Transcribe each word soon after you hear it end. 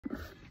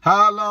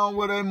How long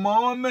with a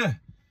moment?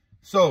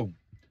 So,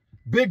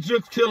 Big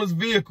Jook's killer's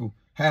vehicle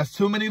has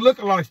too many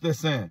lookalikes, they're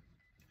saying.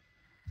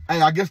 Hey,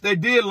 I guess they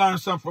did learn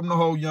something from the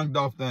whole Young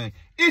Dolph thing.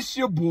 It's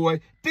your boy,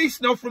 D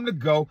Snow from the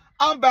Go.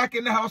 I'm back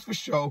in the house for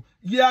show.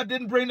 Yeah, I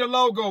didn't bring the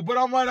logo, but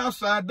I'm right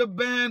outside the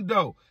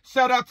bando.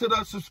 Shout out to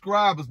the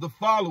subscribers, the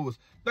followers.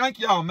 Thank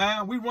y'all,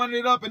 man. We running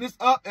it up, and it's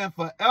up and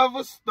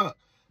forever stuck.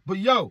 But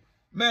yo,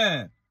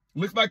 man,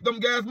 looks like them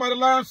guys might have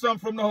learned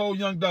something from the whole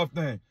Young Dolph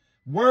thing.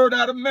 Word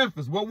out of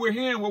Memphis, what we're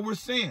hearing, what we're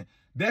seeing.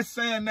 That's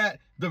saying that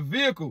the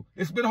vehicle,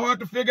 it's been hard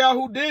to figure out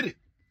who did it.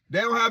 They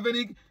don't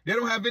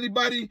have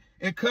anybody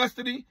in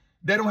custody.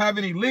 They don't have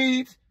any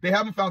leads. They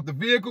haven't found the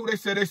vehicle. They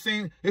said it's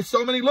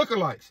so many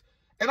lookalikes.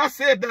 And I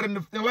said that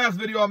in the last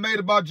video I made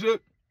about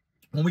Jook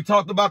when we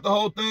talked about the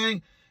whole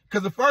thing.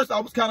 Because at first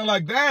I was kind of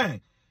like, dang,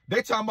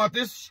 they talking about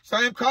this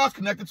same car's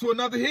connected to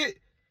another hit.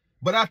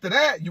 But after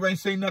that, you ain't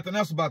seen nothing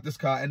else about this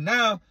car. And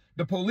now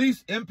the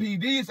police,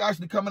 MPD, is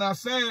actually coming out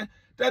saying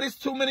that it's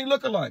too many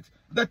lookalikes,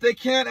 that they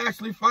can't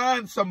actually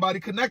find somebody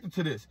connected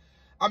to this.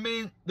 I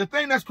mean, the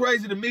thing that's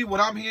crazy to me, what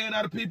I'm hearing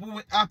out of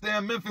people out there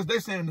in Memphis, they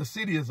saying the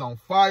city is on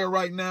fire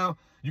right now.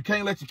 You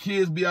can't let your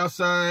kids be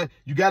outside.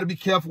 You got to be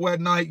careful at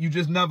night. You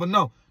just never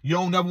know. You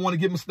don't never want to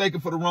get mistaken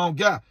for the wrong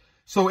guy.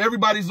 So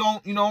everybody's on,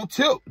 on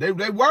tilt. They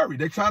worry.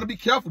 They trying to be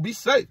careful, be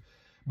safe.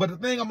 But the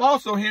thing I'm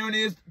also hearing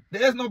is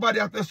there's nobody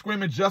out there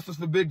screaming justice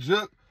for Big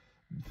Jook.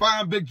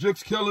 Find Big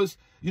Jook's killers.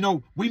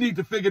 We need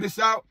to figure this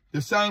out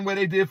the same way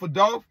they did for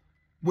Dolph.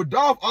 With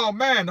Dolph, oh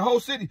man, the whole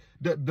city,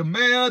 the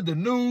mayor, the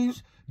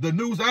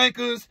news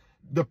anchors,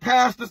 the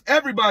pastors,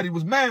 everybody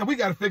was, man, we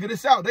got to figure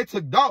this out. They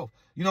took Dolph.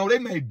 They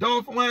made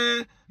Dolph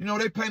land.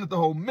 They painted the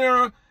whole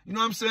mirror. You know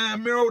what I'm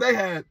saying? Mirror they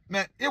had,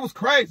 man, it was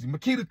crazy.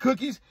 Makita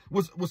Cookies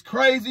was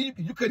crazy.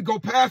 You couldn't go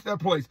past that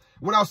place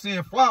without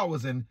seeing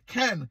flowers and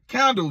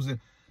candles. And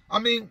I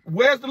mean,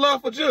 where's the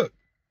love for Jook?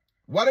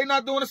 Why they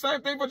not doing the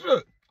same thing for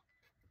Jook?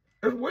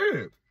 It's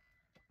weird.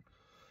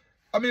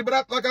 I mean,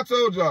 but like I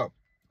told y'all,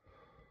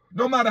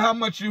 no matter how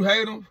much you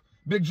hate him,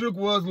 Big Jook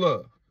was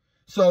loved.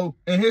 So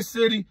in his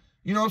city,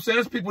 you know what I'm saying?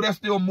 There's people that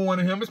still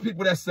mourning him. There's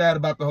people that's sad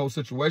about the whole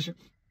situation.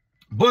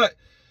 But,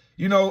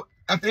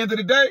 at the end of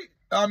the day,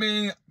 I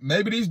mean,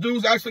 maybe these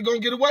dudes actually gonna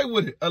get away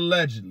with it,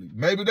 allegedly.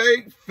 Maybe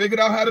they figured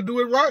out how to do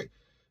it right.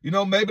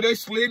 Maybe they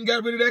slid and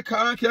got rid of that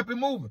car and kept it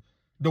moving.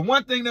 The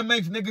one thing that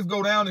makes niggas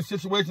go down in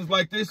situations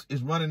like this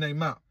is running their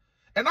mouth.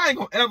 And I ain't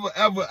gonna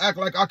ever act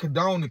like I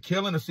condone the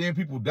killing or seeing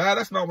people die.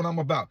 That's not what I'm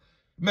about.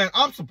 Man,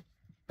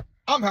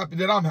 I'm happy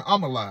that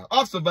I'm alive.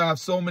 I've survived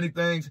so many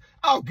things.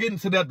 I'll get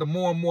into that the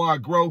more and more I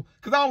grow,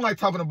 because I don't like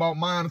talking about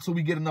mine until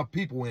we get enough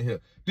people in here.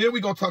 Then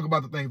we're going to talk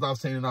about the things I've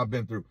seen and I've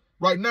been through.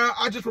 Right now,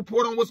 I just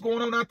report on what's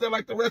going on out there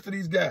like the rest of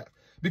these guys,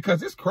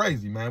 because it's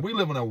crazy, man. We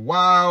live in a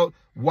wild,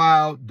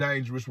 wild,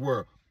 dangerous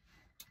world.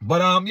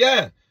 But,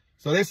 yeah.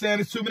 So they're saying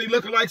there's too many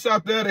lookalikes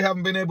out there. They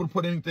haven't been able to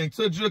put anything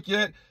to Jook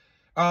yet.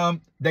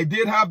 They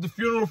did have the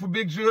funeral for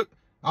Big Jook.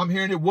 I'm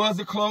hearing it was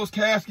a closed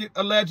casket,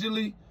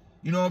 allegedly.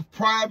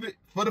 Private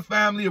for the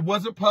family. It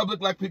wasn't public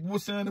like people were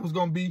saying it was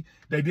going to be.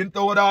 They didn't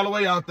throw it all the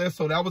way out there,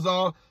 so that was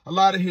all a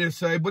lot of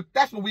hearsay. But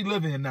that's what we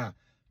live in now.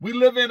 We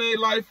live in a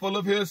life full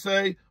of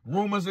hearsay,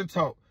 rumors, and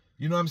talk.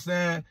 You know what I'm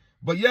saying?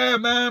 But yeah,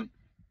 man,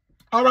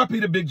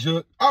 R.I.P. to Big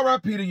Jook,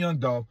 R.I.P. to Young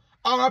Dolph,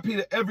 R.I.P.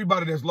 to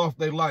everybody that's lost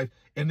their life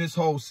in this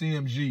whole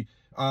CMG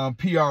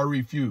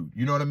PRE feud.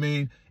 You know what I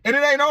mean? And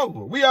it ain't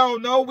over. We all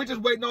know. We're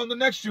just waiting on the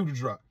next shoe to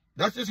drop.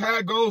 That's just how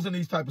it goes in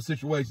these type of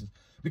situations.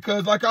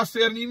 Because like I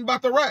said, and even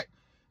about the Rack,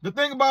 the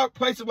thing about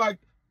places like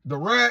the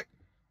Rack,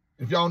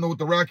 if y'all know what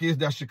the Rack is,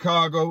 that's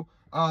Chicago,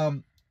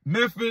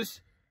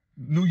 Memphis,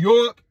 New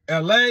York,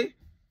 LA,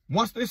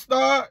 once they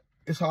start,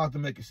 it's hard to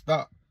make it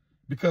stop.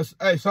 Because,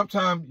 hey,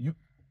 sometimes you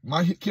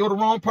might kill the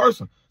wrong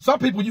person. Some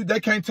people, they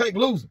can't take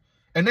losing.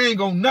 And they ain't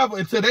gonna never,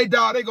 until they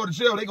die, they go to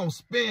jail, they gonna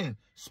spin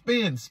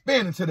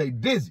until they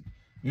dizzy,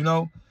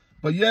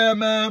 But yeah,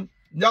 man,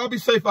 y'all be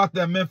safe out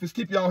there, Memphis.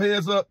 Keep y'all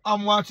heads up.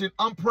 I'm watching.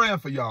 I'm praying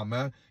for y'all,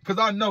 man. Because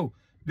I know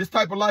this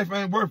type of life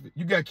ain't worth it.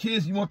 You got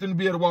kids. You want them to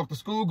be able to walk to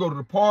school, go to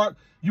the park.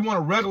 You want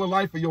a regular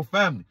life for your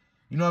family.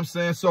 You know what I'm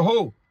saying?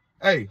 So,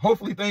 hey,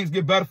 hopefully things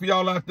get better for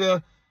y'all out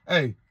there.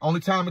 Hey, only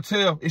time to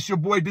tell. It's your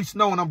boy D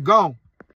Snow, and I'm gone.